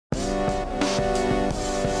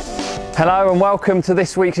Hello and welcome to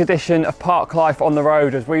this week's edition of Park Life on the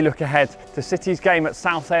Road as we look ahead to City's game at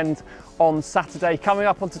Southend on Saturday. Coming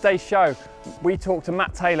up on today's show, we talk to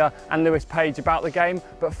Matt Taylor and Lewis Page about the game,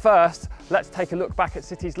 but first let's take a look back at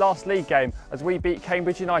City's last league game as we beat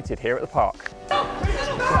Cambridge United here at the Park.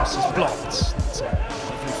 Cross is blocked.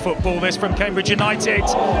 Football this from Cambridge United,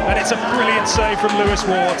 and it's a brilliant save from Lewis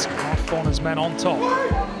Ward. Corner's men on top.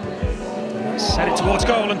 Set it towards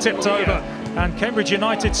goal and tipped over. And Cambridge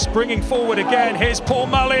United springing forward again. Here's Paul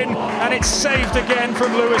Mullin, and it's saved again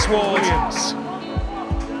from Lewis Ward.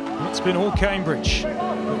 It's been all Cambridge,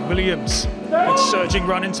 but Williams, good surging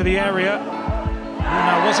run into the area.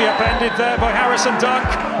 Now was he upended there by Harrison Dunk?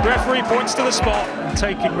 Referee points to the spot and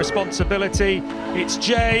taking responsibility. It's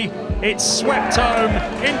Jay, it's swept home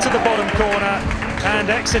into the bottom corner, and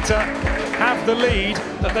Exeter have the lead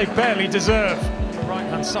that they barely deserve. On the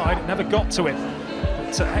right-hand side, it never got to it.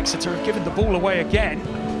 Exeter have given the ball away again.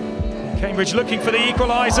 Cambridge looking for the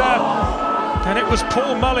equaliser, and it was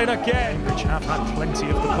Paul Mullin again. Cambridge have had plenty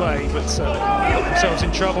of the play, but got themselves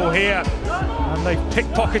in trouble here, and they've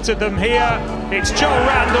pickpocketed them here. It's Joel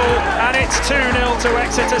Randall, and it's 2-0 to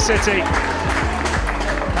Exeter City.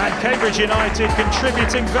 And Cambridge United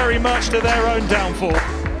contributing very much to their own downfall.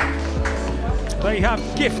 They have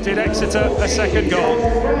gifted Exeter a second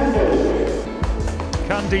goal.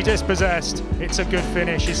 Cundy dispossessed. It's a good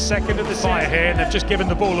finish. His second at the fire here, and they've just given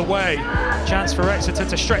the ball away. Chance for Exeter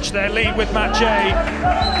to stretch their lead with Matt Jay.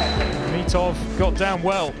 Mitov got down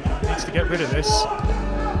well. Needs to get rid of this.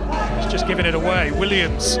 He's just giving it away.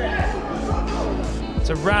 Williams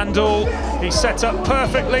to Randall. He's set up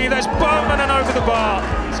perfectly. There's Bowman and over the bar.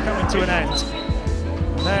 It's coming to an end.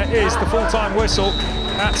 There is the full-time whistle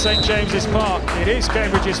at St James's Park. It is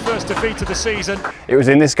Cambridge's first defeat of the season. It was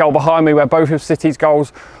in this goal behind me where both of City's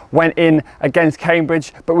goals went in against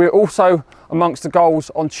Cambridge, but we were also amongst the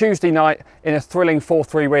goals on Tuesday night in a thrilling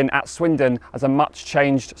 4-3 win at Swindon as a much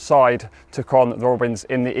changed side took on the Robins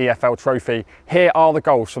in the EFL Trophy. Here are the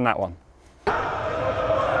goals from that one.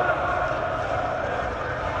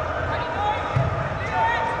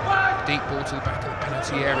 Deep ball to the back of the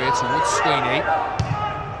penalty area towards Sweeney.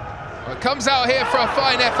 Well, it comes out here for a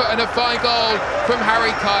fine effort and a fine goal from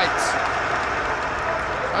Harry Kite.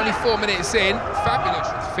 Only 4 minutes in, fabulous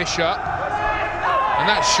from Fisher. And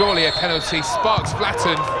that's surely a penalty. Sparks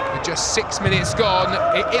flattened with just 6 minutes gone.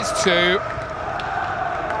 It is 2.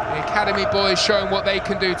 The academy boys showing what they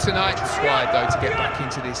can do tonight. Required though to get back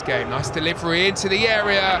into this game. Nice delivery into the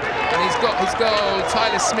area, and he's got his goal.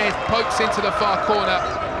 Tyler Smith pokes into the far corner.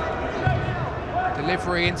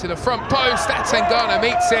 Delivery into the front post. That Tangana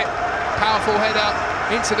meets it. Powerful header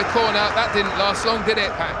into the corner. That didn't last long, did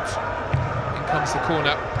it? In comes the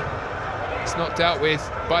corner. It's not dealt with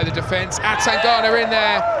by the defence. Tangana in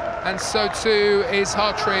there, and so too is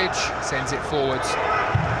Hartridge. Sends it forwards.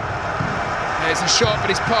 There's a shot,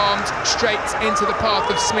 but it's palmed straight into the path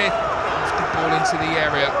of Smith. The ball into the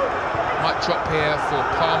area. Might drop here for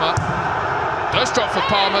Palmer. Does drop for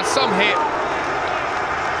Palmer. Some hit.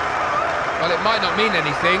 Well, it might not mean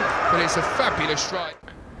anything, but it's a fabulous strike.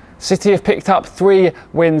 City have picked up 3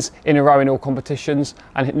 wins in a row in all competitions,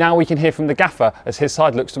 and now we can hear from the gaffer as his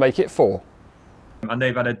side looks to make it 4. And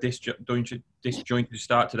they've had a disjointed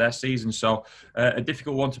start to their season, so a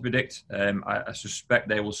difficult one to predict. I suspect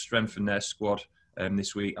they will strengthen their squad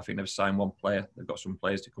this week. I think they've signed 1 player. They've got some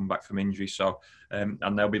players to come back from injury, so and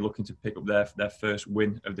they'll be looking to pick up their first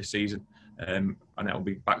win of the season, and it'll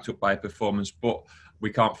be backed up by a performance. But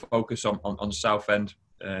we can't focus on Southend.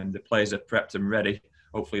 The players are prepped and ready.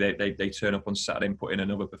 Hopefully they turn up on Saturday and put in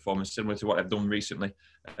another performance similar to what they've done recently,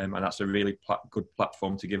 and that's a really good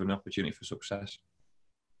platform to give them an opportunity for success.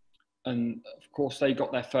 And of course they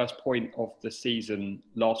got their first point of the season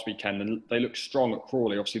last weekend, and they look strong at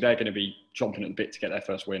Crawley. Obviously they're going to be chomping at the bit to get their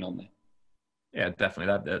first win, aren't they? Yeah, definitely.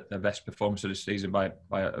 They had their best performance of the season by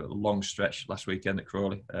a long stretch last weekend at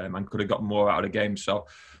Crawley, and could have got more out of the game. So,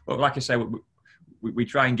 but like I say, we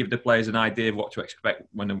try and give the players an idea of what to expect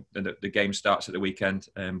when the game starts at the weekend,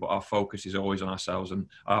 but our focus is always on ourselves and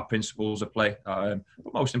our principles of play, but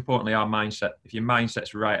most importantly our mindset. If your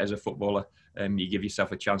mindset's right as a footballer, you give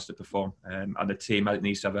yourself a chance to perform, and the team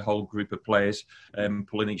needs to have a whole group of players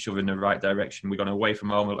pulling each other in the right direction. We're going away from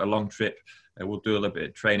home, a long trip. We'll do a little bit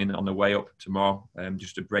of training on the way up tomorrow,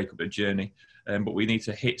 just to break up the journey. But we need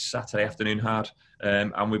to hit Saturday afternoon hard,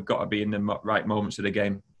 and we've got to be in the right moments of the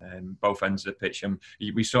game, both ends of the pitch. And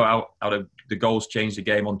we saw out of the goals change the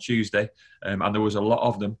game on Tuesday, and there was a lot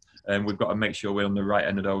of them. And we've got to make sure we're on the right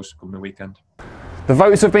end of those come the weekend. The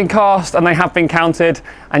votes have been cast and they have been counted,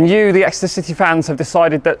 and you, the Exeter City fans, have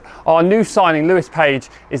decided that our new signing, Lewis Page,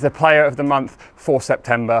 is the player of the month for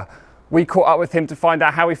September. We caught up with him to find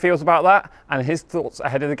out how he feels about that and his thoughts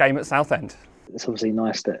ahead of the game at Southend. It's obviously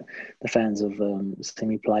nice that the fans have seen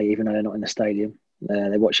me play, even though they're not in the stadium.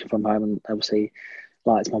 They're watching from home and obviously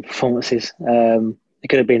liked my performances. It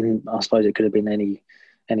could have been, I suppose, it could have been any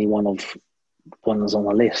one of ones on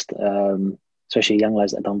the list, especially young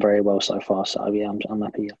lads that have done very well so far. So yeah, I'm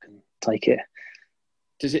happy I can take it.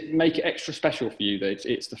 Does it make it extra special for you that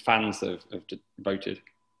it's the fans that have voted?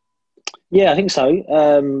 Yeah, I think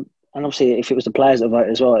so. And obviously, if it was the players that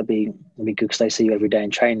voted as well, it'd be good because they see you every day in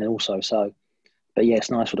training also. So, but yeah, it's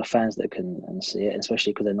nice for the fans that can see it,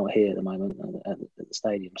 especially because they're not here at the moment at the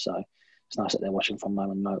stadium. So it's nice that they're watching from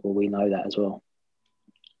home and we know that as well.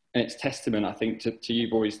 And it's testament, I think, to you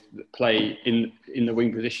boys that play in the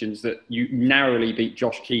wing positions that you narrowly beat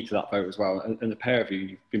Josh Key to that vote as well. And the pair of you,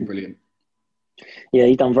 you've been brilliant. Yeah,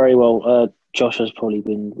 he's done very well. Josh has probably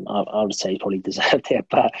been, I would say, he probably deserved it,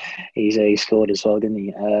 but he scored as well, didn't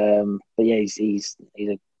he? But yeah, he's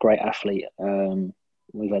a great athlete.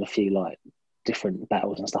 We've had a few different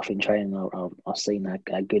battles and stuff in training. I've seen how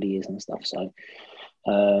good he is and stuff. So,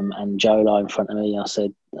 and Joe in front of me, I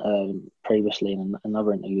said previously in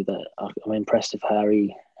another interview that I'm impressed with how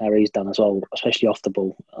he's done as well, especially off the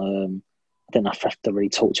ball. I didn't have to really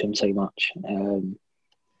talk to him too much.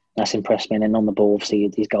 That's impressed me. And then on the ball,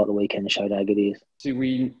 obviously, his goal at the weekend showed how good he is. Do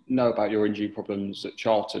we know about your injury problems at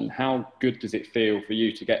Charlton? How good does it feel for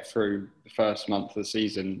you to get through the first month of the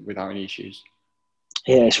season without any issues?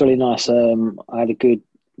 Yeah, it's really nice. I had a good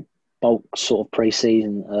bulk sort of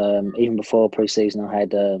pre-season. Even before pre-season, I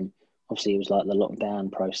had, obviously, it was like the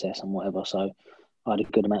lockdown process and whatever. So I had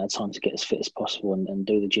a good amount of time to get as fit as possible and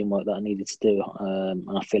do the gym work that I needed to do. And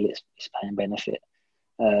I feel it's paying benefit.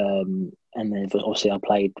 And then obviously I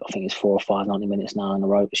played, I think it's 4 or 5 90 minutes now in a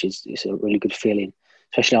row, which is a really good feeling,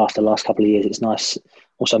 especially after the last couple of years. It's nice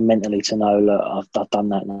also mentally to know, look, I've done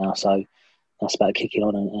that now, so that's about kicking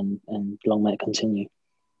on and long may it continue.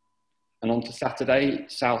 And on to Saturday,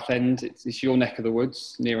 Southend. It's your neck of the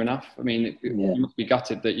woods, near enough. I mean, you must be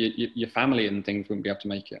gutted that your family and things wouldn't be able to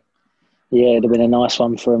make it. Yeah, it'd have been a nice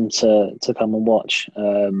one for them to come and watch.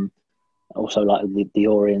 Also, like the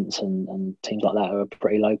Orients and teams like that are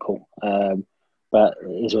pretty local. But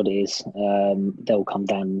it is what it is. They'll come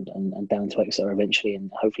down and down to Exeter eventually, and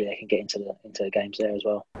hopefully they can get into the games there as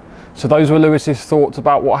well. So those were Lewis's thoughts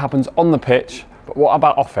about what happens on the pitch, but what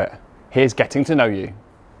about off it? Here's getting to know you.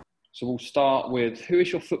 So we'll start with, who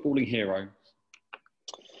is your footballing hero?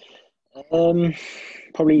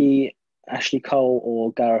 Probably Ashley Cole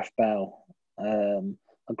or Gareth Bale. I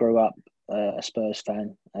grew up a Spurs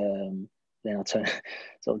fan. Then I turned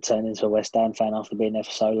into a West Ham fan after being there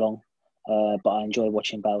for so long. But I enjoy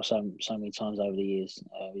watching Bale so many times over the years.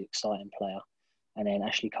 Exciting player. And then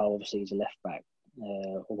Ashley Cole, obviously, is a left back.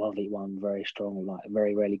 1v1, very strong.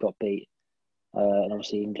 Very rarely got beat. And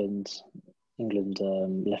obviously England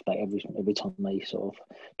left back every time they sort of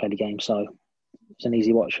played the game. So it's an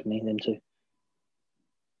easy watch for me, them two.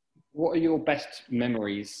 What are your best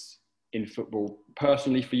memories in football,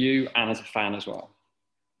 personally for you and as a fan as well?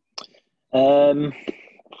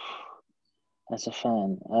 As a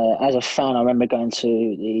fan, I remember going to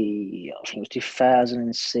I think it was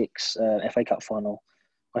 2006 FA Cup final,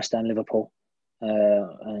 West Ham Liverpool,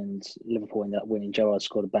 and Liverpool ended up winning. Gerrard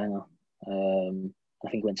scored a banger. I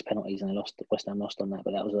think it went to penalties and West Ham lost on that,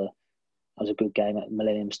 but that was a good game at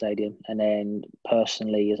Millennium Stadium. And then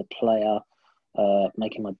personally, as a player,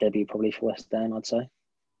 making my debut probably for West Ham, I'd say.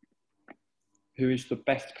 Who is the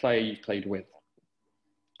best player you've played with?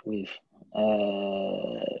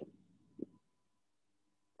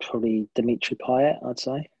 Probably Dimitri Payet, I'd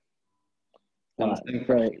say.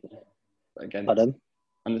 Pardon?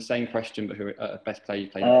 And the same question, but who best player you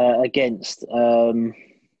played with? Against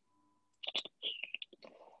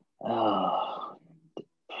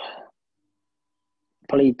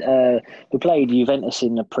probably we played Juventus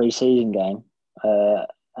in the pre-season game,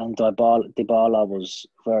 and Dybala was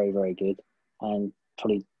very, very good, and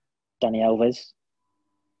probably Dani Alves.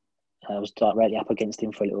 I was directly up against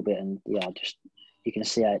him for a little bit, and yeah, you can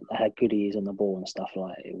see how good he is on the ball and stuff.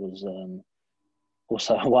 Like it was.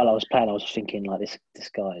 Also, while I was playing, I was thinking like this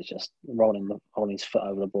guy is just rolling his foot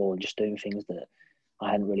over the ball and just doing things that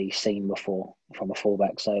I hadn't really seen before from a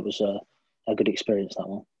fullback. So it was a good experience, that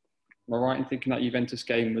one. Am I right in thinking that Juventus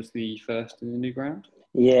game was the first in the new ground?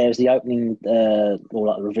 Yeah, it was the opening or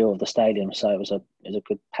like the reveal of the stadium. So it was a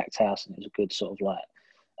good packed house, and it was a good sort of like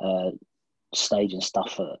stage and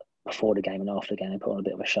stuff before the game and after the game. They put on a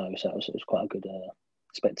bit of a show, so it was quite a good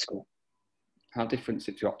spectacle. How different is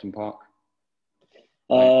it to Upton Park?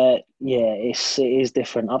 Yeah, it is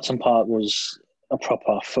different. Upton Park was a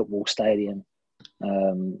proper football stadium.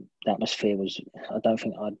 The atmosphere was, I don't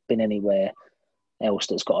think I'd been anywhere else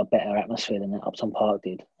that's got a better atmosphere than that Upton Park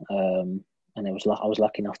did. And it was I was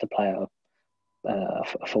lucky enough to play at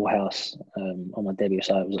a full house on my debut,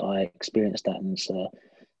 so I experienced that, and it's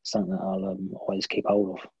something that I'll always keep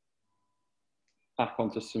hold of. Back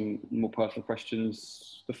onto some more personal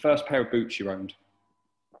questions. The first pair of boots you owned,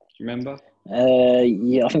 do you remember?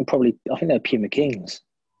 Yeah, I think they were Puma Kings,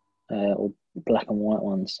 or black and white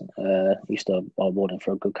ones. I wore them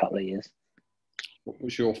for a good couple of years. What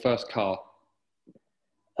was your first car?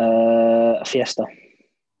 A Fiesta,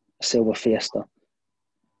 a silver Fiesta.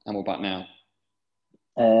 And what about now?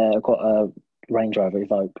 I've got a Range Rover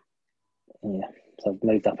Evoque. Yeah, so I've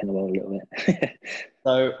moved up in the world a little bit.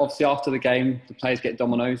 So obviously after the game, the players get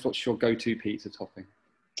Domino's. What's your go-to pizza topping?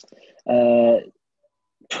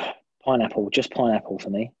 Pineapple, just pineapple for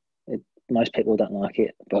me. Most people don't like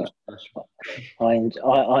it, but I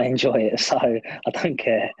enjoy it, so I don't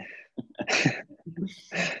care.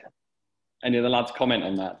 Any of the lads comment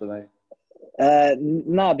on that, do they?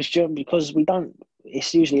 No, because we don't.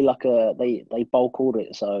 It's usually like they bulk order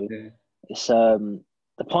it, so yeah. It's the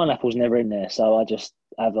pineapple's never in there. So I just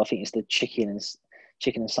have. I think it's the chicken and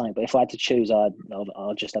something. But if I had to choose,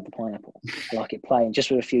 I'll just have the pineapple. I like it plain, just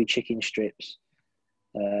with a few chicken strips,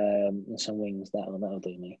 and some wings. That'll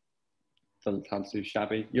do me. Doesn't sound too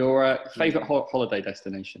shabby. Your favourite holiday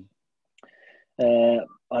destination? I'd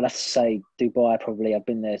have to say Dubai. Probably. I've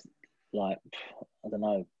been there like, I don't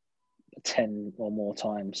know, 10 or more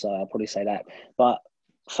times, so I'll probably say that. But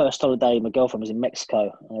first holiday, my girlfriend was in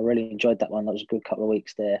Mexico, and I really enjoyed that one. That was a good couple of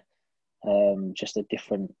weeks there. Just a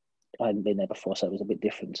different. I hadn't been there before, so it was a bit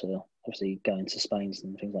different to obviously going to Spain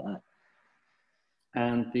and things like that.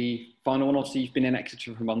 And the final one, obviously, you've been in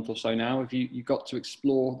Exeter for a month or so now. Have you got to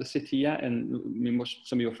explore the city yet? And I mean, what's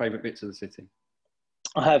some of your favourite bits of the city?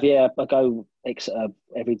 I have, yeah. I go Exeter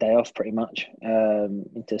every day off, pretty much,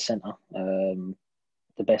 into the centre.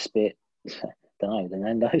 The best bit, don't know, the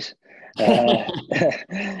Nando's.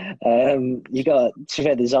 You got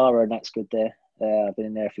the Zara, and that's good there. I've been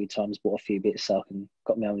in there a few times, bought a few bits, so I can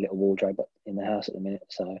got my own little wardrobe in the house at the minute.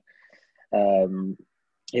 So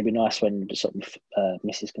it'd be nice when sort of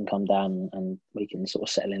missus can come down and we can sort of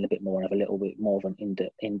settle in a bit more and have a little bit more of an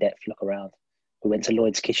in-depth look around. We went to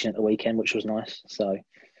Lloyd's Kitchen at the weekend, which was nice. So,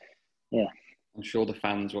 yeah. I'm sure the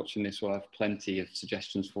fans watching this will have plenty of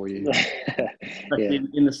suggestions for you. Yeah.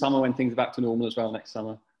 In the summer when things are back to normal as well, next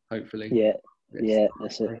summer, hopefully. Yeah,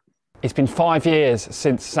 that's it. It's been 5 years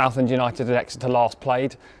since Southend United and Exeter last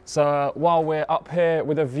played, so while we're up here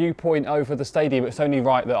with a viewpoint over the stadium, it's only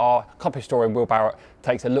right that our club historian Will Barrett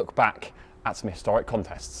takes a look back at some historic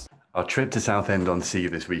contests. Our trip to Southend on Sea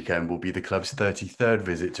this weekend will be the club's 33rd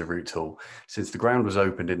visit to Roots Hall since the ground was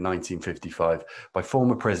opened in 1955 by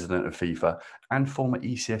former president of FIFA and former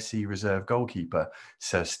ECFC reserve goalkeeper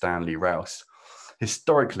Sir Stanley Rouse.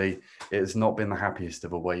 Historically, it has not been the happiest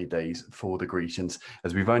of away days for the Grecians,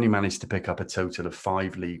 as we've only managed to pick up a total of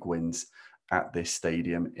 5 league wins at this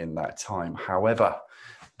stadium in that time. However,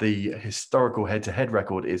 the historical head-to-head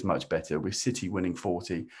record is much better, with City winning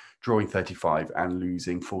 40, drawing 35 and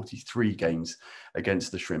losing 43 games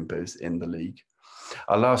against the Shrimpers in the league.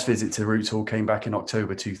 Our last visit to Roots Hall came back in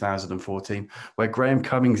October 2014, where Graham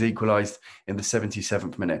Cummings equalised in the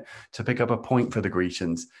 77th minute to pick up a point for the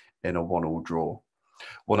Grecians in a 1-1 draw.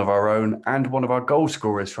 One of our own and one of our goal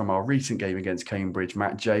scorers from our recent game against Cambridge,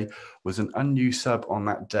 Matt J, was an unused sub on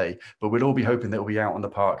that day, but we'll all be hoping that he'll be out on the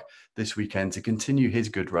park this weekend to continue his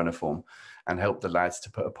good run of form and help the lads to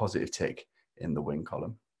put a positive tick in the win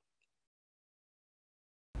column.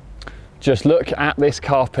 Just look at this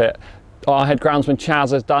carpet. Our head groundsman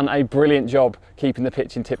Chaz has done a brilliant job keeping the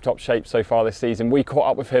pitch in tip-top shape so far this season. We caught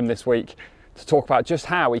up with him this week to talk about just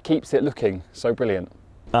how he keeps it looking so brilliant.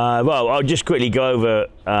 Well, I'll just quickly go over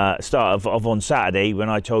start of on Saturday when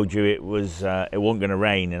I told you it wasn't going to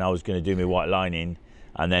rain and I was going to do my white lining,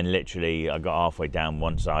 and then literally I got halfway down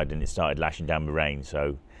one side and it started lashing down with rain.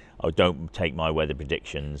 So I don't take my weather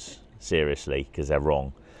predictions seriously because they're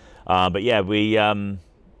wrong. But yeah,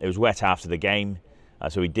 it was wet after the game,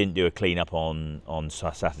 so we didn't do a clean up on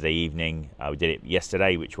Saturday evening. We did it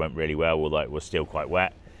yesterday, which went really well, although it was still quite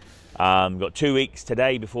wet. Got 2 weeks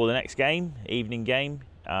today before the next game, evening game.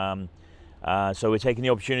 So we're taking the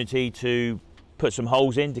opportunity to put some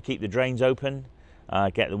holes in to keep the drains open,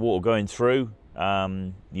 get the water going through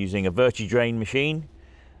using a VertiDrain machine,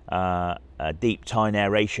 a deep tine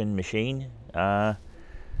aeration machine.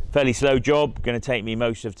 Fairly slow job, going to take me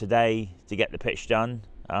most of today to get the pitch done,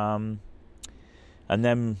 and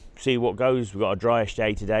then see what goes. We've got a dryish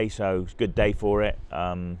day today, so it's a good day for it.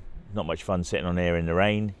 Not much fun sitting on here in the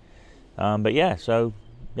rain. But yeah, so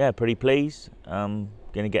yeah, pretty pleased. Going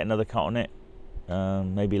to get another cut on it,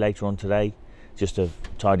 maybe later on today, just to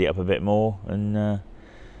tidy it up a bit more, and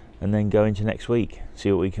then go into next week,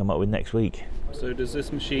 see what we come up with next week. So does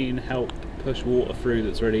this machine help push water through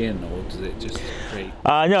that's already in, or does it just create?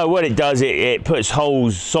 No, what it does, it puts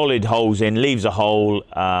holes, solid holes in, leaves a hole,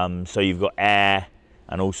 so you've got air,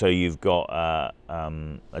 and also you've got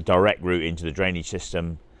a direct route into the drainage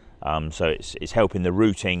system. So it's helping the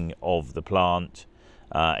rooting of the plant.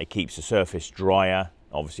 It keeps the surface drier.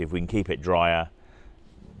 Obviously, if we can keep it drier,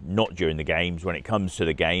 not during the games, when it comes to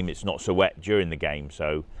the game, it's not so wet during the game.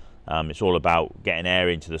 So it's all about getting air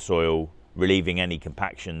into the soil, relieving any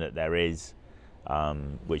compaction that there is,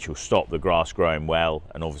 which will stop the grass growing well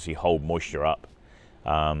and obviously hold moisture up.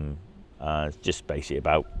 It's just basically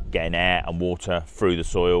about getting air and water through the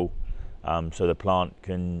soil, so the plant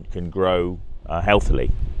can grow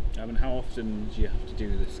healthily. And how often do you have to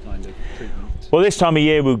do this kind of treatment? Well, this time of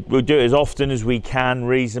year we'll do it as often as we can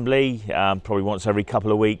reasonably, probably once every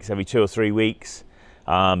couple of weeks, every 2 or 3 weeks.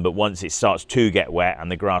 But once it starts to get wet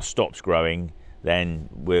and the grass stops growing, then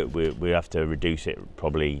we have to reduce it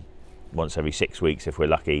probably once every 6 weeks if we're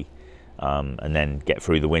lucky, and then get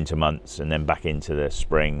through the winter months and then back into the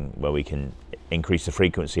spring where we can increase the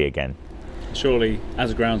frequency again. Surely,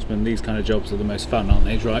 as a groundsman, these kind of jobs are the most fun, aren't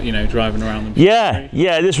they? Driving around them. Yeah.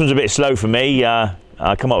 This one's a bit slow for me. I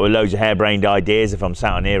come up with loads of harebrained ideas if I'm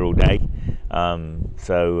sat on here all day.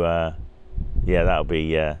 Yeah, that'll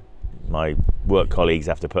be my work colleagues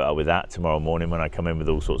have to put up with that tomorrow morning when I come in with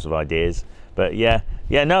all sorts of ideas. But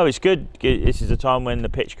no, it's good. This is the time when the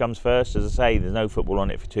pitch comes first. As I say, there's no football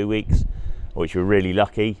on it for 2 weeks, which we're really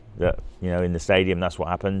lucky that in the stadium that's what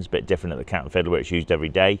happens. A bit different at the Cat and Fiddle where it's used every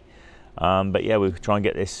day. But yeah, we'll try and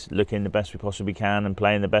get this looking the best we possibly can and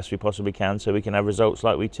playing the best we possibly can, so we can have results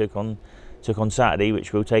like we took on Saturday,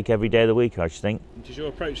 which we'll take every day of the week, I just think. Does your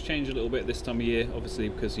approach change a little bit this time of year? Obviously,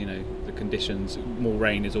 because the conditions, more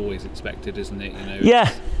rain is always expected, isn't it?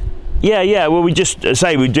 Yeah. Well, we just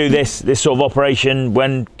say we do this sort of operation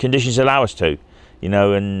when conditions allow us to,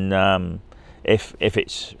 and if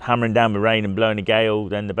it's hammering down with rain and blowing a gale,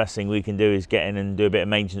 then the best thing we can do is get in and do a bit of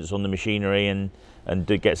maintenance on the machinery and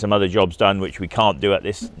get some other jobs done, which we can't do at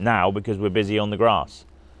this now because we're busy on the grass.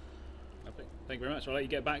 Thank you very much. I'll let you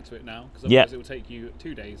get back to it now, because otherwise it will take you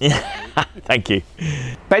 2 days. Thank you.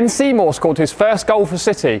 Ben Seymour scored his first goal for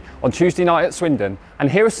City on Tuesday night at Swindon, and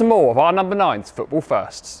here are some more of our number 9's football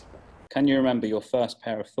firsts. Can you remember your first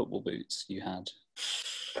pair of football boots you had?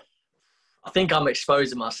 I think I'm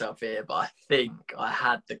exposing myself here, but I think I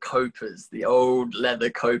had the Copers, the old leather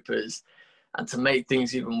Copers. And to make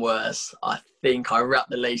things even worse, I think I wrapped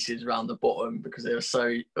the laces around the bottom because they were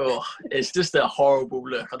so, it's just a horrible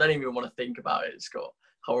look. I don't even want to think about it, Scott.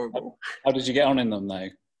 Horrible. How did you get on in them, though?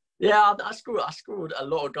 Yeah, I scored a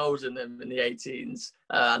lot of goals in them in the 18s,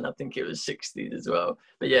 and I think it was 60s as well.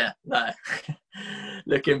 But yeah, no.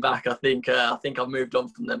 Looking back, I think I've moved on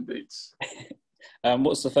from them boots.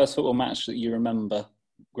 What's the first football match that you remember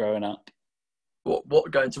growing up?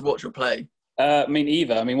 What going to watch or play?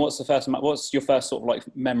 Either. What's your first sort of like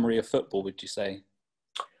memory of football, would you say?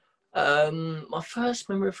 My first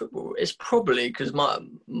memory of football is probably because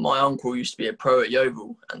my uncle used to be a pro at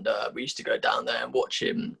Yeovil, and we used to go down there and watch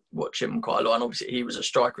him quite a lot. And obviously he was a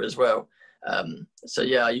striker as well. So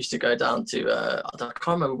yeah, I used to go down to I can't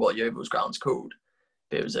remember what Yeovil's ground's called.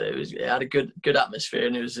 But it had a good atmosphere,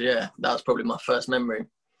 and that was probably my first memory.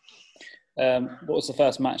 What was the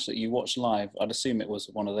first match that you watched live? I'd assume it was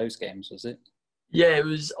one of those games, was it? Yeah, it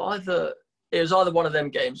was either one of them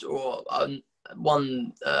games, or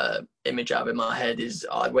one image I have in my head is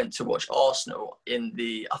I went to watch Arsenal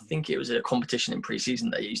I think it was a competition in pre-season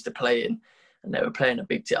they used to play in, and they were playing a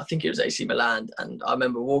big team. I think it was AC Milan, and I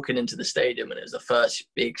remember walking into the stadium, and it was the first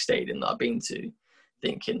big stadium that I've been to,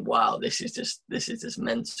 thinking, wow, this is just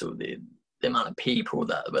mental. The amount of people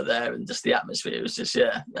that were there and just the atmosphere, it was just,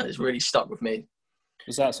 and it's really stuck with me.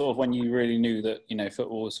 Was that sort of when you really knew that,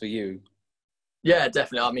 football was for you? Yeah,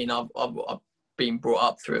 definitely. I've been brought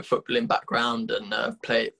up through a footballing background, and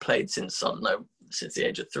played since the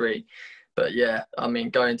age of 3. But yeah,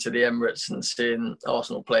 going to the Emirates and seeing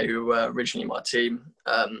Arsenal play, who were originally my team,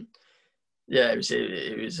 it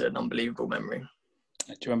was an unbelievable memory.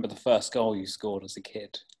 Do you remember the first goal you scored as a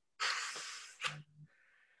kid?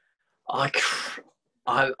 I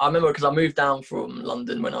remember because I moved down from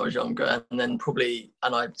London when I was younger, and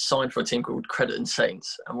I signed for a team called Credit and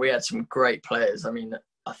Saints, and we had some great players.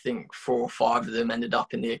 I think 4 or 5 of them ended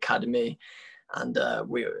up in the academy, and I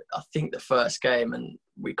think the first game, and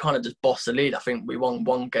we kind of just bossed the lead. I think we won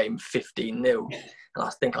one game 15-0, and I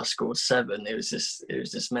think I scored 7. It was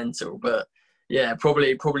just mental. But yeah,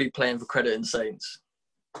 probably playing for Credit and Saints.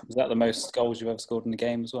 Was that the most goals you've ever scored in a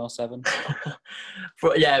game as well, 7?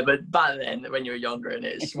 But back then, when you were younger and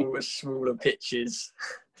it's smaller pitches,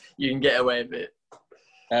 you can get away with it.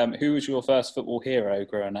 Who was your first football hero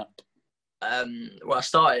growing up? Well,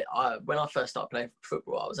 when I first started playing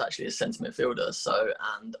football, I was actually a centre midfielder.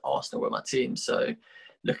 And Arsenal were my team. So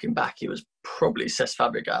looking back, it was probably Cesc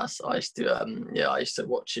Fabregas. I used to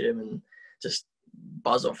watch him and just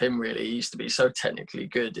buzz off him. Really, he used to be so technically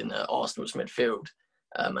good in Arsenal's midfield.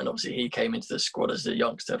 And obviously he came into the squad as a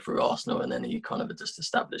youngster through Arsenal, and then he kind of just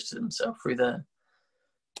established himself through there.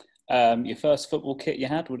 Your first football kit you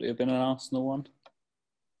had, would it have been an Arsenal one?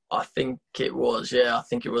 I think it was, yeah. I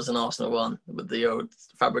think it was an Arsenal one with the old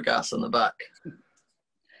Fabregas on the back.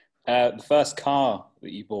 The first car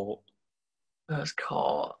that you bought? First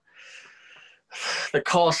car. The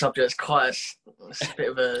car subject's quite a bit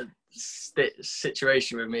of a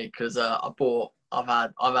situation with me because I've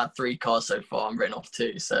had 3 cars so far. I'm written off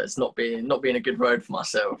 2, so it's not been a good road for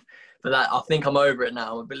myself. But I think I'm over it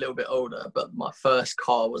now. I'm a little bit older. But my first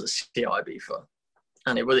car was a CI Ibiza,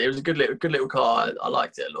 and it was a good little car. I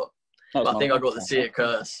liked it a lot. But I think I got the Seat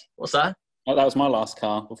curse. What's that? Oh, that was my last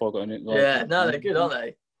car before I got a new one. Yeah, no, they're good, aren't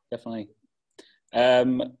they? Definitely.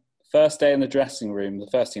 First day in the dressing room, the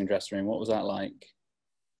first team dressing room. What was that like?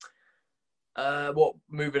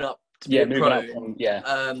 Moving up to be a pro? Up from,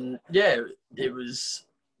 it was.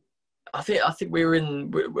 I think we were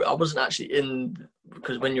in. I wasn't actually in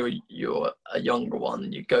because when you're a younger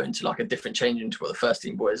one, you go into like a different changing to what the first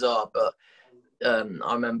team boys are. But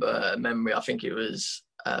I remember a memory. I think it was.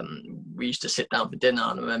 We used to sit down for dinner,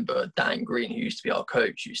 and I remember Dan Green, who used to be our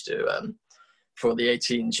coach, used to for the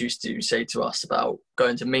 18s used to say to us about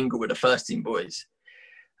going to mingle with the first team boys.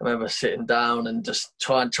 I remember sitting down and just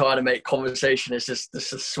trying to make conversation. It's just a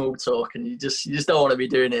small talk, and you just don't want to be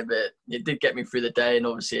doing it. But it did get me through the day, and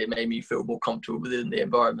obviously it made me feel more comfortable within the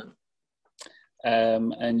environment.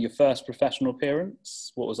 And your first professional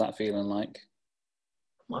appearance, what was that feeling like?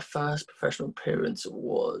 My first professional appearance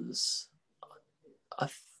was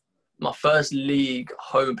my first league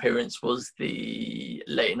home appearance was the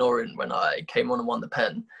Leyton Orient when I came on and won the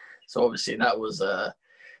pen. So obviously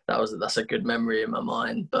that's a good memory in my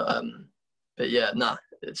mind. But yeah,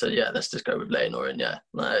 So yeah, let's just go with Leyton Orient. Yeah,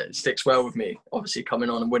 it sticks well with me. Obviously coming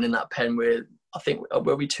on and winning that pen with, I think,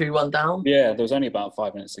 were we 2-1 down? Yeah, there was only about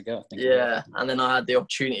 5 minutes to go, I think. Yeah, and then I had the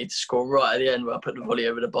opportunity to score right at the end where I put the volley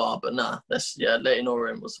over the bar. But Leyton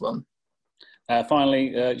Orient was the one.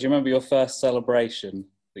 Finally, do you remember your first celebration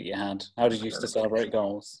that you had? How did you used to celebrate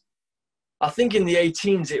goals? I think in the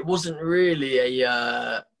 18s, it wasn't really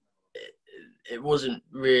it wasn't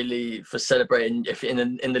really for celebrating. If in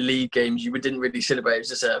the league games, you didn't really celebrate. It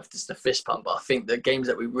was just a fist pump. But I think the games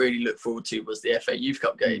that we really looked forward to was the FA Youth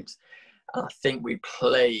Cup games. And I think we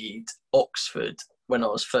played Oxford when I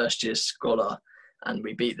was first year scholar, and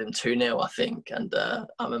we beat them 2-0, I think. And I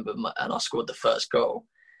remember, and I scored the first goal.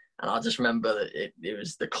 And I just remember that it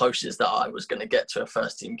was the closest that I was going to get to a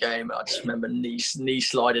first team game. I just remember knee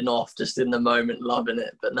sliding off just in the moment, loving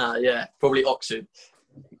it. But probably Oxford.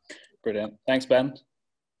 Brilliant. Thanks, Ben.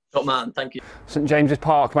 Top man, thank you. St James's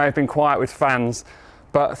Park may have been quiet with fans,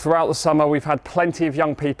 but throughout the summer we've had plenty of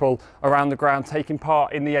young people around the ground taking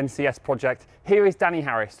part in the NCS project. Here is Danny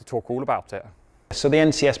Harris to talk all about it. So the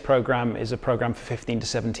NCS programme is a programme for 15 to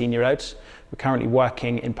 17 year olds. We're currently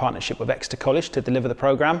working in partnership with Exeter College to deliver the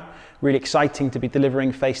programme. Really exciting to be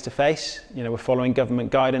delivering face to face. You know, we're following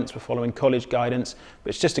government guidance, we're following college guidance, but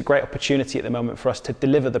it's just a great opportunity at the moment for us to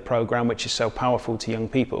deliver the programme, which is so powerful to young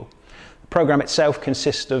people. The programme itself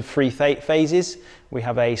consists of 3 phases. We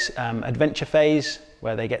have a adventure phase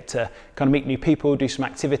where they get to kind of meet new people, do some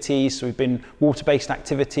activities. So we've been water-based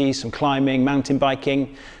activities, some climbing, mountain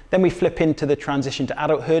biking. Then we flip into the transition to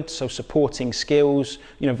adulthood, so supporting skills,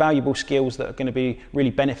 valuable skills that are going to really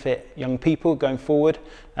benefit young people going forward.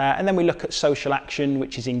 And then we look at social action,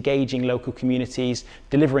 which is engaging local communities,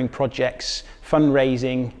 delivering projects,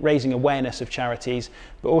 fundraising, raising awareness of charities,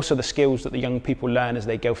 but also the skills that the young people learn as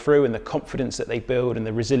they go through, and the confidence that they build and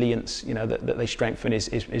the resilience, that they strengthen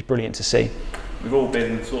is brilliant to see. We've all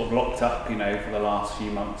been sort of locked up, for the last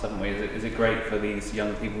few months, haven't we? Is it great for these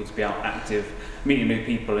young people to be out active, meeting new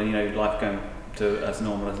people, and life going to as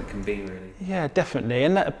normal as it can be, really? Yeah, definitely.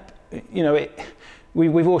 And that,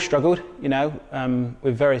 we've all struggled,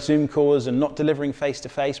 with various Zoom calls and not delivering face to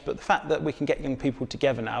face. But the fact that we can get young people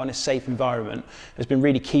together now in a safe environment has been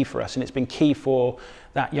really key for us, and it's been key for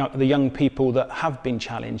the young people that have been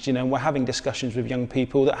challenged. And we're having discussions with young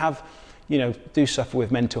people that have do suffer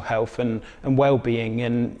with mental health and well-being,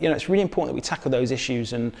 and it's really important that we tackle those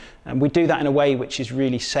issues, and we do that in a way which is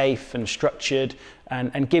really safe and structured,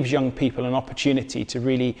 and gives young people an opportunity to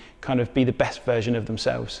really kind of be the best version of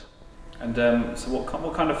themselves. And so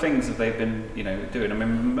what kind of things have they been doing? I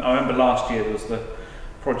mean, I remember last year there was the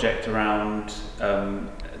project around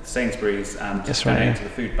Sainsbury's and donating to the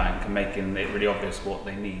food bank and making it really obvious what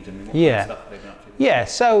they need. I mean, what kind of stuff have they been up to? Yeah,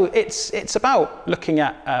 so it's about looking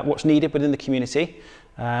at what's needed within the community.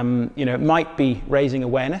 It might be raising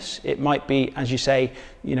awareness. It might be, as you say,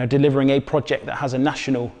 delivering a project that has a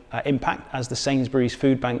national impact, as the Sainsbury's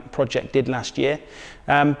Food Bank project did last year.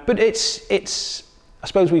 But it's I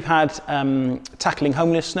suppose we've had tackling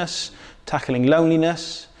homelessness, tackling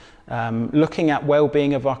loneliness, looking at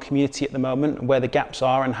well-being of our community at the moment, and where the gaps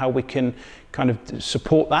are and how we can kind of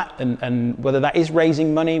support that, and whether that is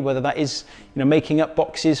raising money, whether that is making up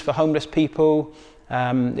boxes for homeless people,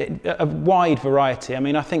 a wide variety. I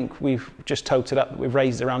mean, I think we've just totaled up that we've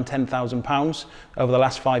raised around £10,000 over the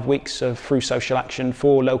last 5 weeks through social action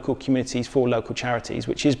for local communities, for local charities,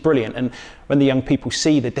 which is brilliant. And when the young people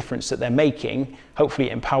see the difference that they're making, hopefully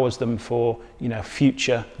it empowers them for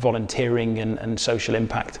future volunteering and social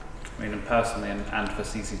impact. I mean, and personally and for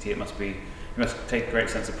CCT, you must take a great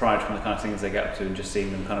sense of pride from the kind of things they get up to, and just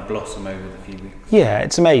seeing them kind of blossom over the few weeks. Yeah,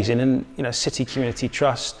 it's amazing. And City Community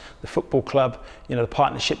Trust, the football club, the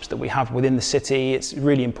partnerships that we have within the city, it's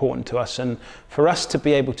really important to us. And for us to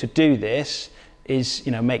be able to do this is,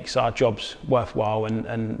 makes our jobs worthwhile,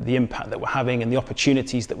 and the impact that we're having and the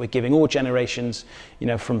opportunities that we're giving all generations,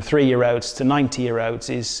 from 3-year-olds to 90-year-olds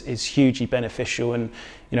is hugely beneficial. And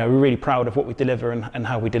we're really proud of what we deliver and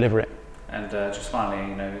how we deliver it. And just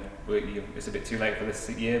finally, it's a bit too late for this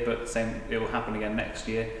year, but it will happen again next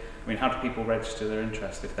year. I mean, how do people register their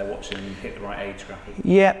interest if they're watching and hit the right age bracket?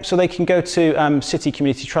 Yeah, so they can go to City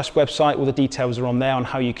Community Trust website. All the details are on there on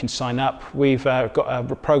how you can sign up. We've got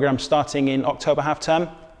a programme starting in October half term.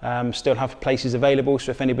 Still have places available,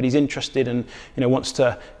 so if anybody's interested and wants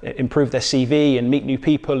to improve their CV and meet new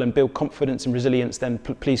people and build confidence and resilience, then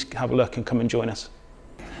please have a look and come and join us.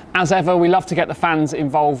 As ever, we love to get the fans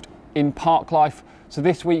involved in park life. So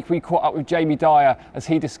this week we caught up with Jamie Dyer as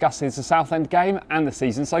he discusses the Southend game and the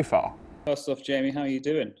season so far. First off, Jamie, how are you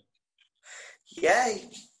doing? Yeah,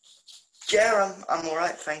 I'm all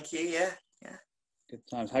right, thank you. Yeah. Good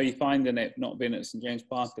times. How are you finding it not being at St James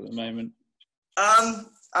Park at the moment? I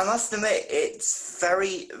must admit it's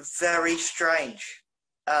very, very strange.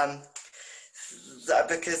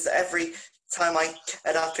 Because every time I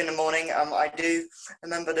get up in the morning, I do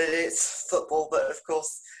remember that it's football, but of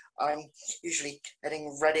course I'm usually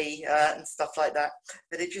getting ready and stuff like that.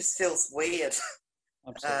 But it just feels weird.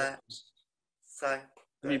 Absolutely.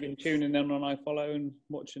 Have you been tuning in on iFollow and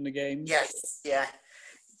watching the games? Yes, yeah.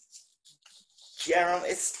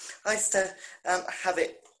 It's nice to have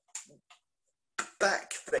it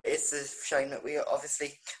back, but it's a shame that we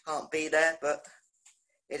obviously can't be there, but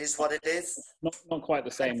it is what it is. Not quite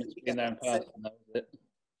the same as being there in person, though, is it?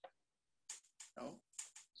 No.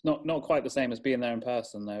 It's not quite the same as being there in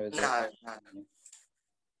person, though, is it?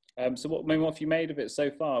 No. So what have you made of it so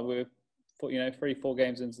far? We're 3-4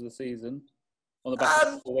 games into the season on the back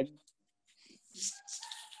of the win.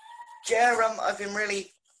 Yeah, I've been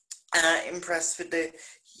really impressed with the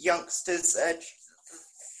youngsters,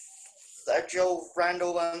 Joel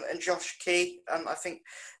Randall and Josh Key. I think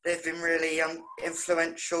they've been really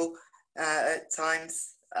influential at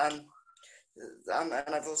times. And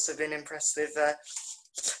I've also been impressed with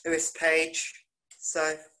Lewis Page.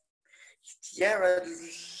 So, yeah,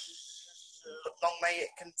 long may it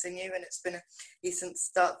continue. And it's been a decent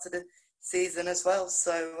start to the season as well.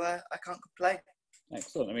 So I can't complain.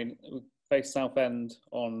 Excellent. I mean, we faced Southend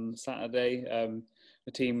on Saturday.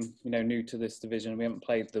 A team, new to this division. We haven't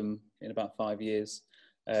played them in about 5 years.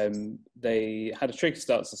 They had a tricky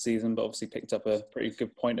start to the season, but obviously picked up a pretty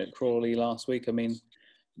good point at Crawley last week. I mean,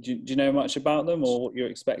 do you know much about them or what you're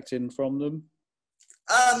expecting from them?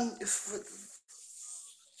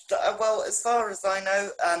 Well, as far as I know,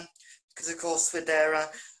 because of course with their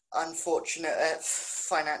unfortunate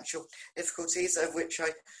financial difficulties, of which I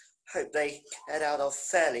hope they head out of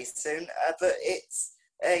fairly soon, but it's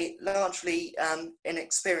a largely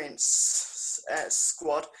inexperienced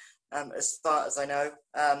squad, as far as I know.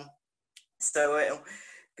 So it'll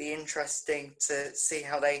be interesting to see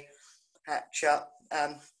how they hatch up.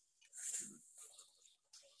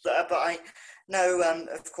 But I know,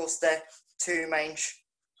 of course, their two main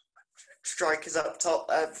strikers up top,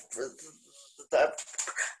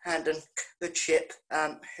 hand and good ship,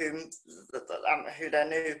 who their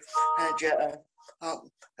new manager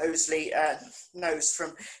Osley knows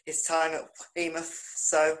from his time at Weymouth.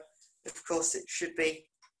 So, of course, it should be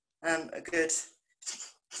a good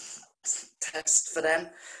test for them,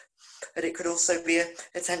 but it could also be a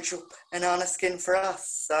potential banana skin for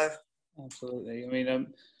us. So, absolutely. I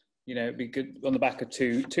mean, you know, it'd be good on the back of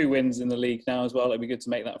two wins in the league now as well. It'd be good to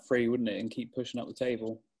make that free, wouldn't it, and keep pushing up the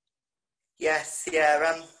table. Yes,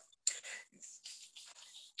 yeah.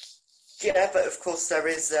 Yeah, but of course there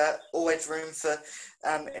is always room for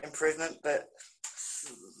improvement. But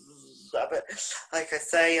like I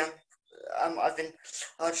say, I've been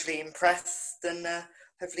largely impressed, and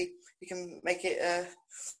hopefully we can make it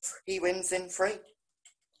 3 wins in 3.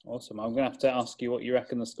 Awesome. I'm going to have to ask you what you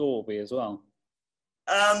reckon the score will be as well.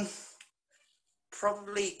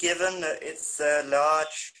 Probably, given that it's a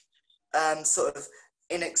large, sort of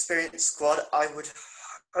inexperienced squad, I would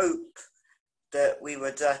hope that we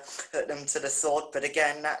would put them to the sword. But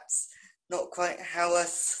again, that's not quite how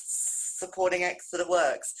supporting Exeter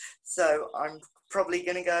works. So I'm probably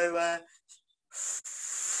going to go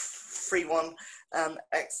 3-1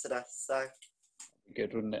 Exeter. So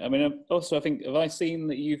good, wouldn't it? I mean, also, I think, have I seen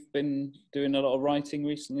that you've been doing a lot of writing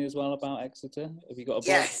recently as well about Exeter? Have you got a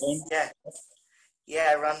blog going?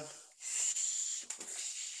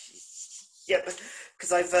 Yeah,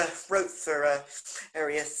 because I've wrote for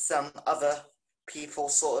various other people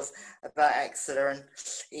sort of about Exeter and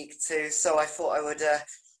League 2, so I thought I would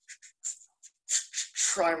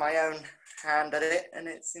try my own hand at it, and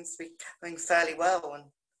it seems to be going fairly well. And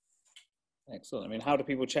excellent. I mean, how do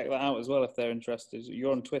people check that out as well if they're interested?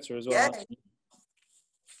 You're on Twitter as well.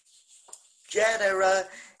 Yeah, their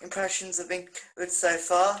impressions have been good so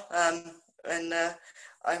far, and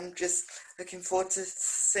I'm just looking forward to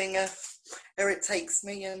seeing where it takes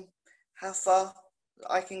me and how far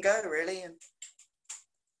I can go, really. And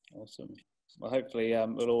awesome. Well, hopefully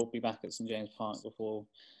we'll all be back at St James Park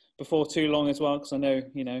before too long as well, because I know,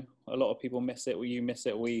 you know, a lot of people miss it. You miss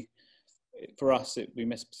it. For us, we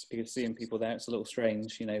miss seeing people there. It's a little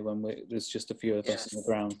strange, you know, when there's just a few of us on the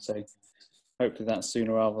ground. So hopefully that's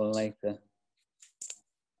sooner rather than later.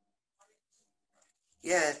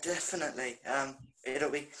 Yeah, definitely.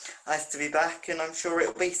 It'll be nice to be back, and I'm sure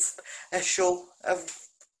it'll be special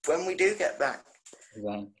when we do get back.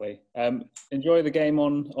 Exactly. Enjoy the game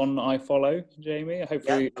on iFollow, Jamie.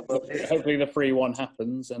 Hopefully the 3-1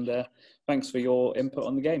 happens, and thanks for your input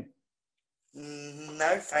on the game.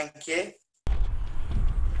 No, thank you.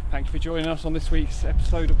 Thank you for joining us on this week's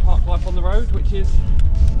episode of Park Life on the Road, which is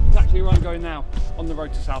exactly where I'm going now, on the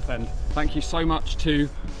road to Southend. Thank you so much to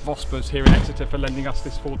Vosper's here in Exeter for lending us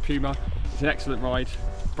this Ford Puma. It's an excellent ride,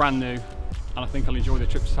 brand new, and I think I'll enjoy the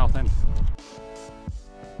trip to Southend.